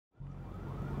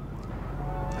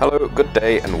Hello, good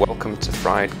day, and welcome to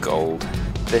Fried Gold.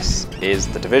 This is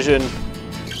The Division.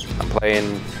 I'm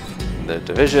playing The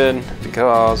Division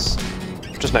because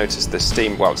I've just noticed this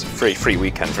Steam, well, it's a free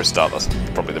weekend for a start, that's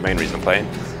probably the main reason I'm playing.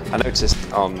 I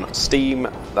noticed on Steam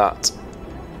that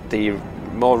the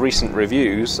more recent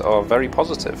reviews are very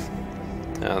positive,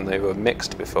 and they were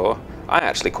mixed before. I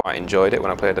actually quite enjoyed it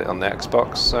when I played it on the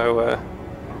Xbox, so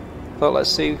thought let's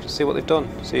see what they've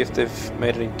done, see if they've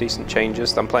made any decent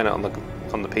changes. I'm playing it on the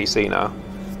PC now.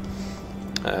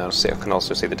 I can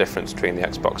also see the difference between the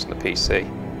Xbox and the PC.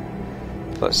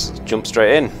 Let's jump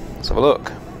straight in. Let's have a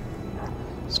look.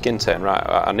 Skin tone, right?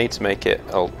 I need to make it.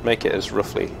 I'll make it as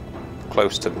roughly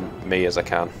close to me as I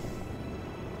can.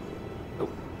 Oh.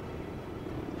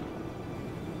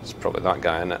 It's probably that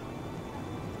guy, isn't it?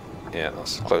 Yeah,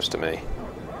 that's close to me.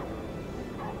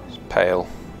 It's pale.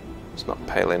 It's not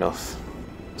pale enough.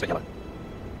 Is it yellow?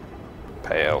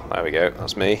 Pale. There we go.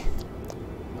 That's me.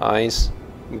 Eyes.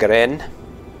 Green.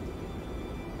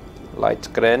 Light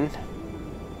green.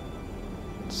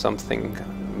 Something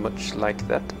much like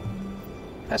that.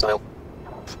 Hairstyle.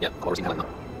 Yep,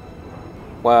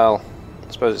 well,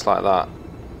 I suppose it's like that.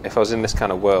 If I was in this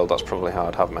kind of world, that's probably how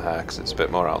I'd have my hair, because it's a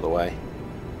bit more out of the way.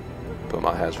 But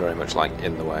my hair's very much like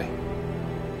in the way.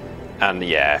 And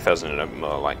yeah, if I was in a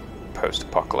more like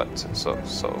post-apocalypse sort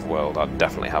of world, I'd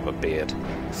definitely have a beard,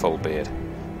 full beard.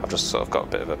 I've just sort of got a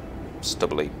bit of a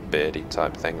stubbly, beardy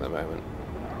type thing at the moment.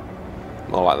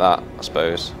 More like that, I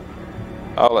suppose.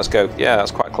 Oh, let's go. Yeah,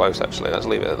 that's quite close actually. Let's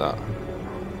leave it at that.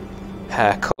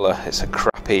 Hair colour, it's a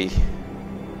crappy,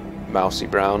 mousy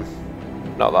brown.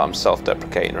 Not that I'm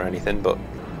self-deprecating or anything, but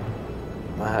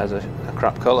my hair's a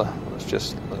crap colour. Let's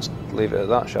leave it at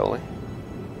that, shall we?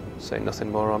 Say nothing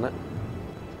more on it.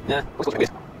 Yeah, that's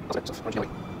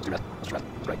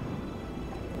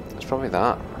probably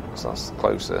that. So that's the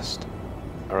closest,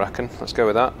 I reckon. Let's go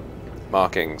with that.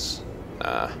 Markings.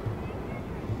 Nah.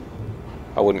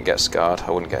 I wouldn't get scarred.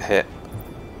 I wouldn't get hit.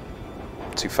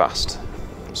 Too fast.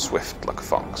 Swift like a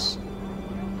fox.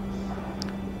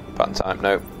 Pattern type.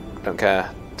 Nope. Don't care.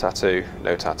 Tattoo.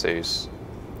 No tattoos.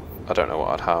 I don't know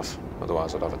what I'd have.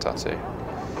 Otherwise I'd have a tattoo.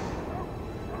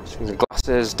 Strings and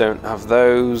glasses. Don't have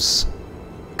those.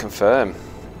 Confirm.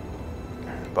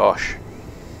 Bosh.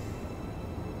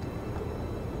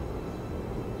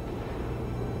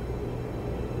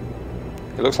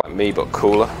 It looks like me, but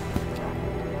cooler.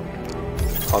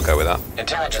 I'll go with that.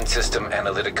 Intelligent System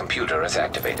Analytic Computer is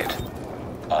activated.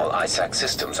 All ISAC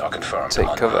systems are confirmed Take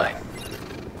online. Cover.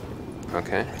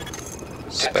 Okay.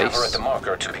 Take cover at the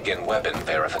marker to begin weapon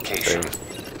verification. Boom.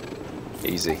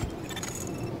 Easy.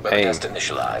 Weapon Aim. test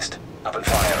initialized. Open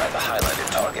fire at the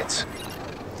highlighted targets.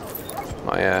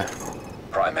 My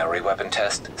Primary weapon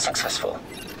test successful.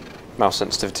 mouse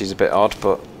sensitivity is a bit odd,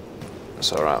 but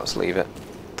it's alright, let's leave it.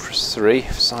 Press 3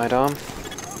 for sidearm.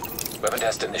 Weapon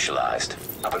test initialized.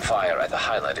 Open fire at the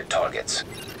highlighted targets.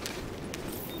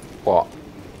 What?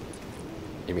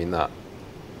 You mean that?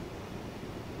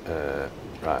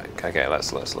 Right, okay,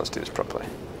 let's do this properly.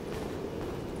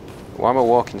 Why am I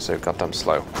walking so goddamn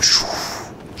slow?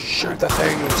 Shoot the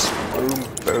things!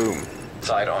 Boom, boom.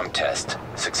 Sidearm test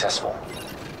successful.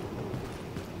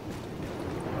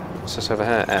 What's this over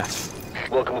here? F.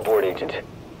 Welcome aboard, Agent.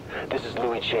 This is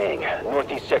Louis Chang,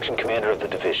 Northeast Section Commander of the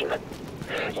Division.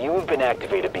 You have been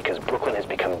activated because Brooklyn has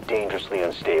become dangerously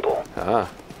unstable. Ah.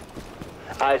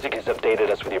 Isaac has updated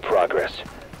us with your progress.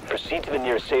 Proceed to the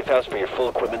nearest safe house for your full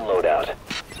equipment loadout.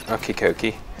 Okie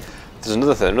dokie.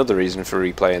 There's another reason for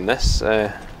replaying this.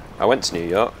 I went to New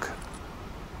York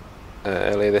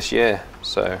earlier this year,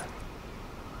 so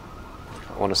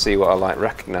I want to see what I like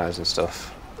recognise and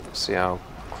stuff. See how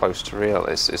close to real.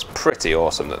 It's pretty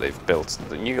awesome that they've built.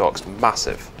 New York's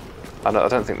massive. I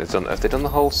don't think they've done. Have they done the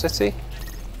whole city?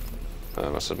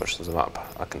 That's as much as the map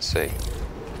I can see.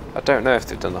 I don't know if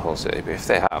they've done the whole city, but if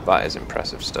they have, that is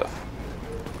impressive stuff.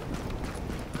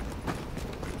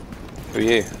 Who are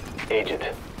you? Agent,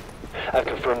 I've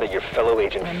confirmed that your fellow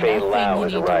agent Faye Lau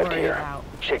has arrived here.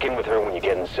 Check in with her when you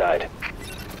get inside.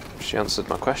 She answered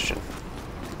my question.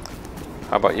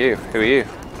 How about you? Who are you?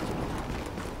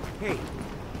 Hey,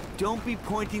 don't be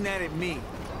pointing that at me.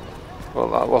 Well,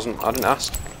 that wasn't. I didn't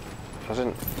ask.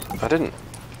 I didn't.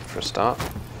 For a start.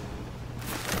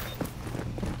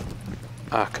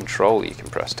 Ah, control you can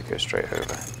press to go straight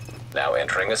over. Now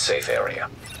entering a safe area.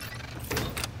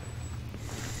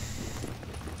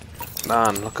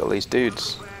 Man, look at all these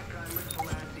dudes.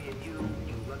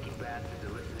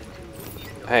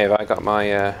 Hey, have I got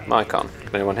my mic on?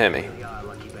 Can anyone hear me?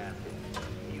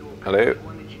 Hello?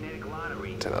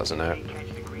 Take that as a no.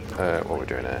 What are we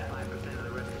doing here?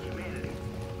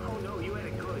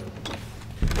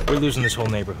 We're losing this whole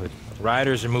neighborhood.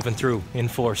 Rioters are moving through, in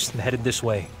force, and headed this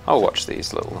way. I'll watch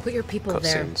these little Put your people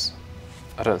there. cutscenes.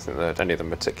 I don't think that any of them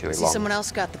particularly See, long. someone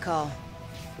else got the call.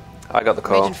 I got the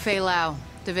call. Agent Fei Lao,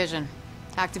 Division.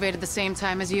 Activated the same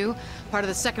time as you. Part of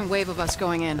the second wave of us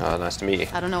going in. Nice to meet you.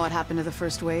 I don't know what happened to the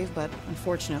first wave, but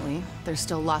unfortunately, there's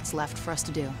still lots left for us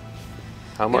to do.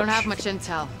 How We much? don't have much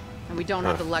intel, and we don't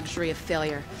have the luxury of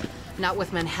failure. Not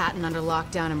with Manhattan under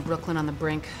lockdown and Brooklyn on the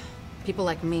brink. People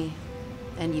like me,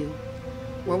 and you,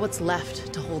 we're what's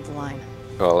left to hold the line.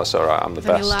 Well, that's alright, I'm the With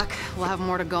any best. luck, we'll have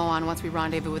more to go on once we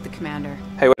rendezvous with the commander.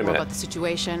 Hey, wait a More minute. about the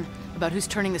situation, about who's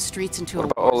turning the streets into What a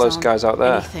about war all those zone, guys out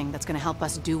there? Anything that's going to help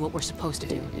us do what we're supposed to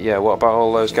do. Yeah, what about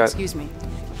all those guys? Excuse me,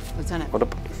 Lieutenant. What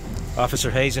ab-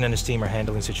 Officer Hazen and his team are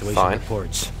handling situation Fine.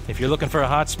 reports. If you're looking for a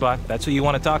hot spot, that's who you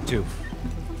want to talk to.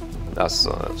 That's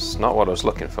not what I was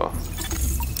looking for.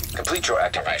 Complete your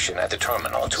activation at the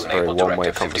terminal to a very enable one-way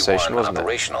Directive conversation, 51 wasn't it?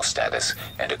 operational status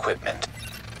and equipment.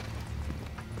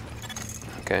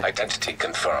 Okay. Identity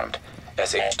confirmed.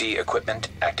 SHD equipment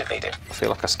activated. I feel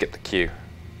like I skipped the queue.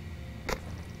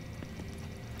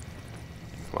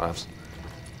 What else?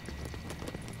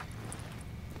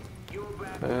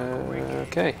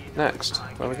 Okay, next.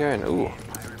 Where are we going? Ooh.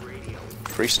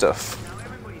 Free stuff.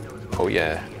 Oh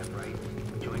yeah.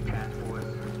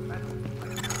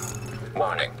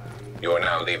 Warning. You are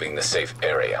now leaving the safe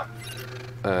area.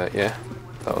 Yeah.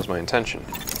 That was my intention.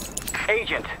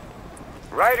 Agent,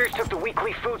 rioters took the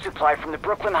weekly food supply from the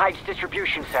Brooklyn Heights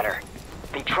distribution center.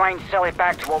 They try and sell it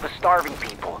back to all the starving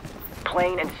people.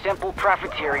 Plain and simple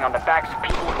profiteering on the backs of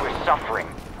people who are suffering.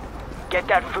 Get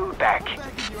that food back.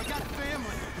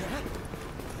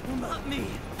 Not me.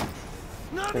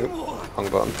 Not Oop, anymore. wrong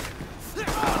button.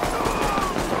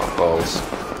 Oh, balls.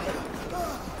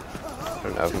 I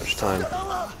don't have much time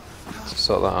to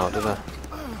sort that out, did I?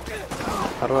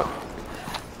 How do I...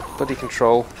 Bloody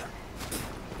control.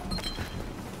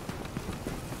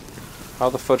 How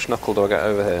the fudge knuckle do I get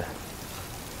over here?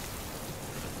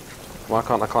 Why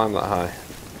can't I climb that high?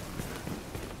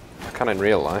 I can in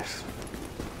real life.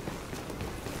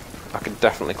 I could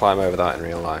definitely climb over that in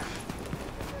real life.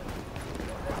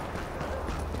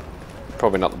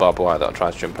 Probably not the barbed wire that I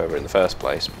tried to jump over in the first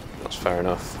place. That's fair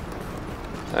enough.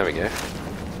 There we go.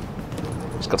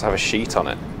 It's got to have a sheet on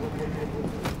it.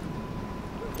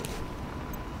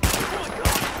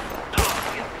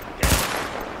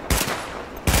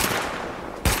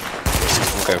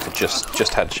 I'm going for just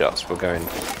headshots.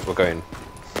 We're going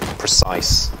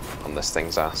precise on this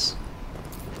thing's ass.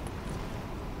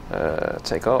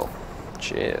 Take all.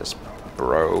 Cheers,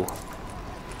 bro.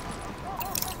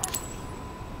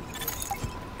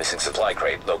 Missing supply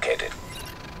crate located.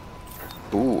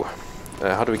 Ooh.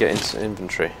 How do we get into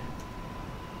inventory?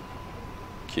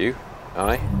 Q?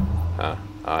 I? Ah,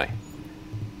 I.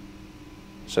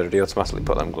 So did he automatically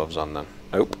put them gloves on then?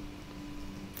 Nope.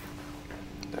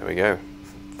 There we go.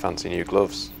 Fancy new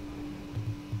gloves.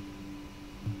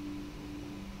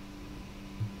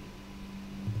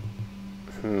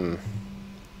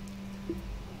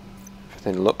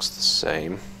 Everything looks the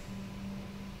same.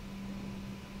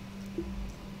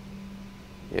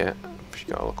 Yeah, she's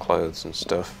got all the clothes and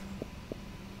stuff.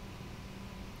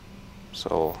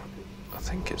 So, I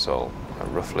think it's all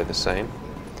roughly the same.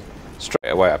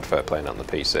 Straight away I prefer playing on the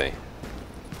PC.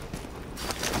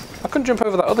 I couldn't jump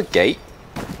over that other gate.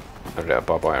 I did have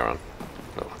barbed wire on.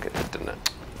 Looked like it did, didn't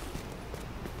it?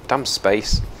 Damn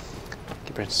space.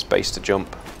 Give me space to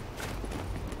jump.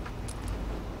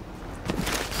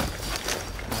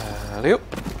 Alley-oop.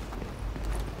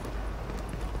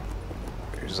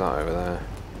 Who's that over there?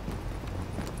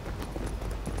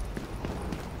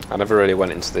 I never really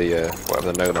went into the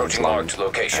whatever the no man's Approaching land marked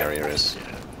location. area is.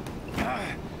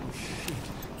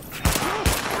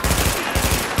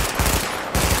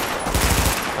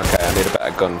 Okay, I need a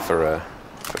better gun for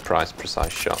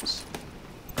precise shots.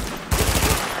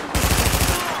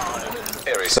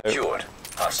 Area secured.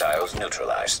 Hostiles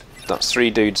neutralized. That's 3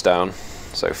 dudes down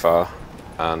so far,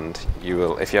 and you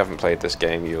will, if you haven't played this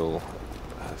game, you'll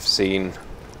have seen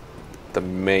the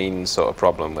main sort of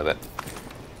problem with it.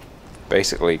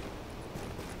 Basically,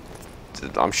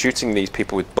 I'm shooting these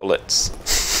people with bullets.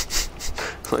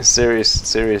 Like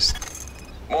serious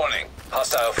Warning.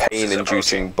 Hostile forces pain-inducing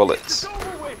approaching. bullets.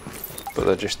 But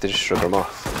they just shrug them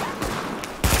off.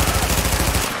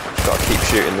 Just gotta keep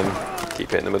shooting them, keep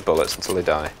hitting them with bullets until they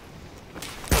die.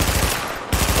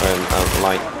 And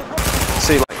like,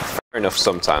 see, like, fair enough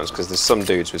sometimes, because there's some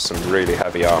dudes with some really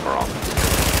heavy armor on.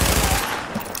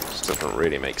 This doesn't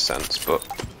really make sense, but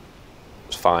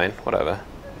it's fine, whatever.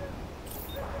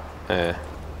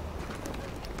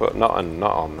 But not on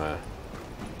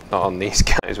Not on these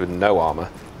guys with no armour.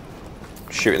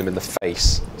 Shooting them in the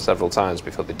face several times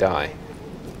before they die.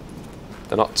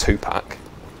 They're not Tupac.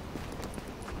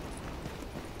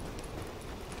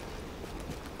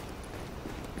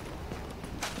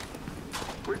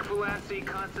 Rick Fulassi,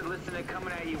 constant listener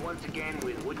coming at you once again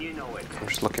with wouldn't you know it. I'm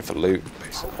just looking for loot.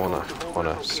 I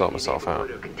wanna sort myself out.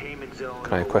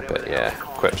 Can I equip it? Yeah,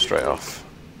 equip straight off.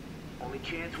 Only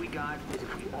chance we got is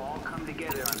if we all come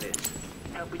together on this.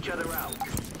 Help each other out.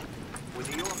 With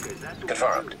New Yorkers, that's what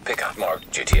Confirmed. Pickup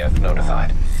marked. GTF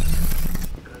notified.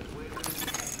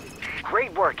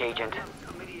 Great work, Agent.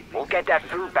 We'll get that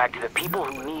food back to the people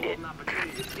who need it.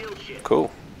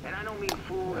 Cool. And I don't mean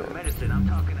food or medicine, I'm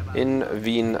talking about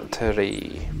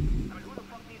Inventory.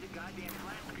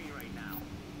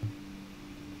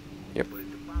 Yep.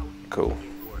 Cool.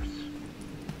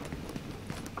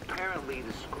 Apparently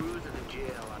the screws in the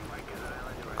jail on Rikers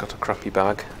Island. Got a crappy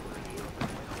bag.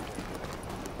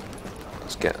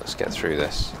 Let's get through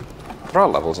this. There are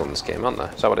levels on this game, aren't there?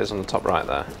 Is that what it is on the top right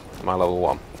there? Am I level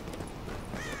 1?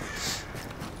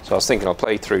 So I was thinking I'll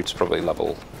play through to probably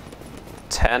level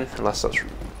 10, unless that's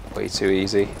way too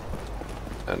easy,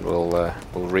 and we'll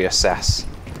reassess.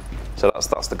 So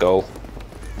that's the goal.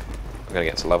 I'm gonna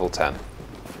get to level 10.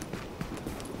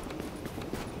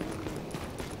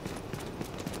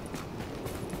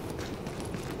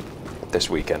 This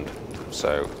weekend,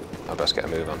 so I best get a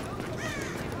move on.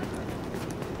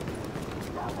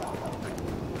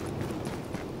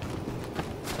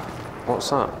 What's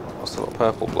that? What's the little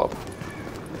purple blob?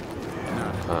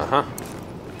 Uh-huh.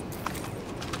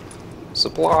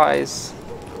 Supplies!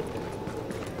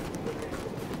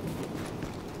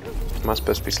 Am I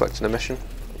supposed to be selecting a mission?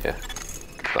 Yeah.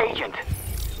 Agent,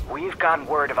 we've gotten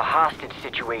word of a hostage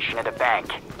situation at a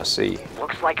bank. I see.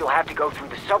 Looks like you'll have to go through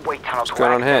the subway tunnel What's to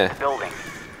going on access here? the building.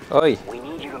 Oi! We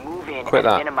need you to move in Quit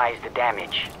and that. minimize the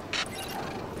damage.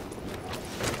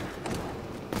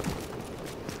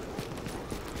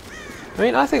 I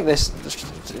mean, I think this,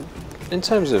 in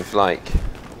terms of like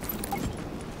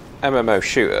MMO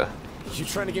shooter, You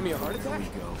trying to give me a heart attack?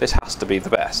 this has to be the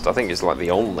best. I think it's like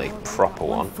the only proper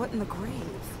one, Foot in the grave.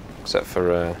 except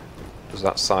for there's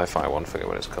that sci-fi one. I forget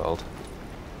what it's called,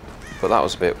 but that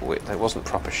was a bit weird. It wasn't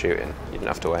proper shooting. You didn't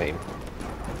have to aim.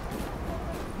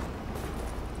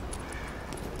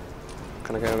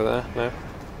 Can I go over there? No.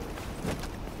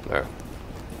 No.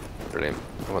 Brilliant.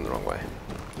 I went the wrong way.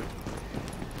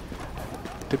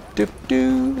 Doop doop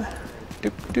doo.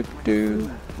 Doop doop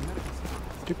doo.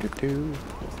 Doop doop doo.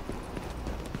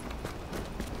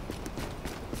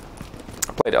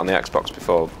 I played it on the Xbox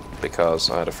before because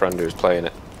I had a friend who was playing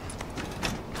it.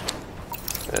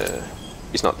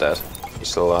 He's not dead. He's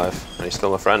still alive, and he's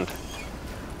still a friend.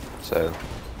 So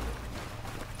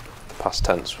the past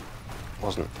tense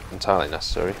wasn't entirely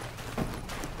necessary.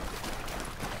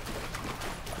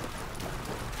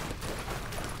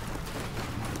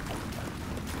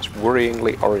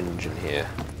 Worryingly orange in here.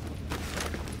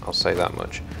 I'll say that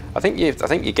much. I think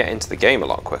you get into the game a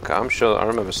lot quicker. I'm sure I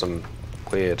remember some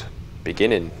weird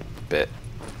beginning bit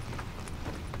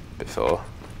before,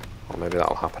 or maybe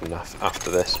that'll happen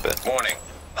after this bit. Warning.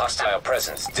 Hostile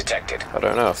presence detected. I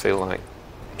don't know. I feel like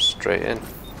I'm straight in.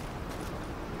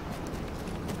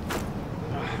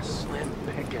 Slim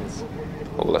pickings.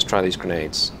 Oh, let's try these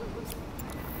grenades.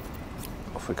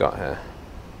 What have we got here?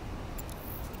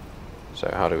 So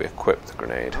how do we equip the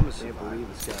grenade? I can't believe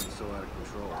it's gotten so out of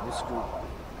control. No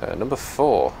screw. Number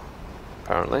 4,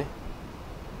 apparently.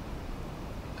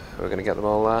 We're going to get them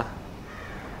all there.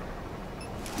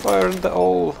 Fire in the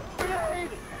hole!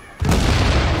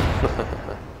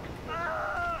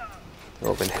 They've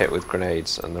all been hit with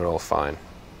grenades and they're all fine.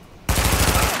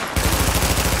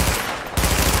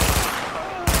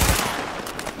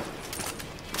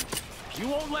 You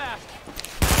won't last.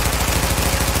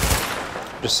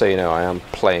 Just so you know, I am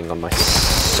playing on my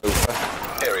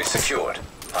sofa Area secured.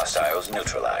 Hostiles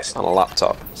neutralized. on a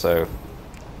laptop, so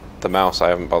the mouse, I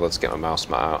haven't bothered to get my mouse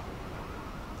mat out.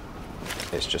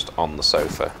 It's just on the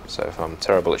sofa, so if I'm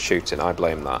terrible at shooting, I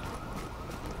blame that.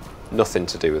 Nothing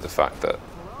to do with the fact that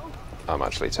I'm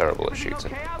actually terrible at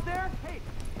shooting. Okay out there? Hey,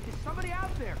 is somebody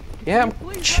out there? Yeah,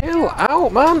 chill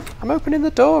out, man! I'm opening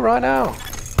the door right now.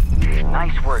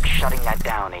 Nice work shutting that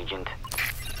down, Agent.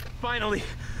 Finally.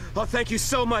 Oh, thank you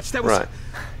so much. That was Right.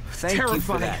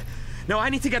 terrifying. No, I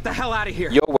need to get the hell out of here.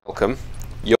 You're welcome.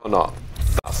 You're not.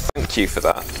 That thank you for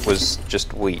that was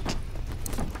just weak.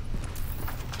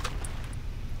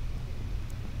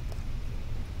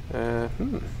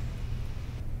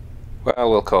 Well,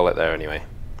 we'll call it there anyway.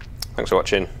 Thanks for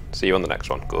watching. See you on the next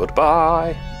one.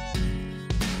 Goodbye.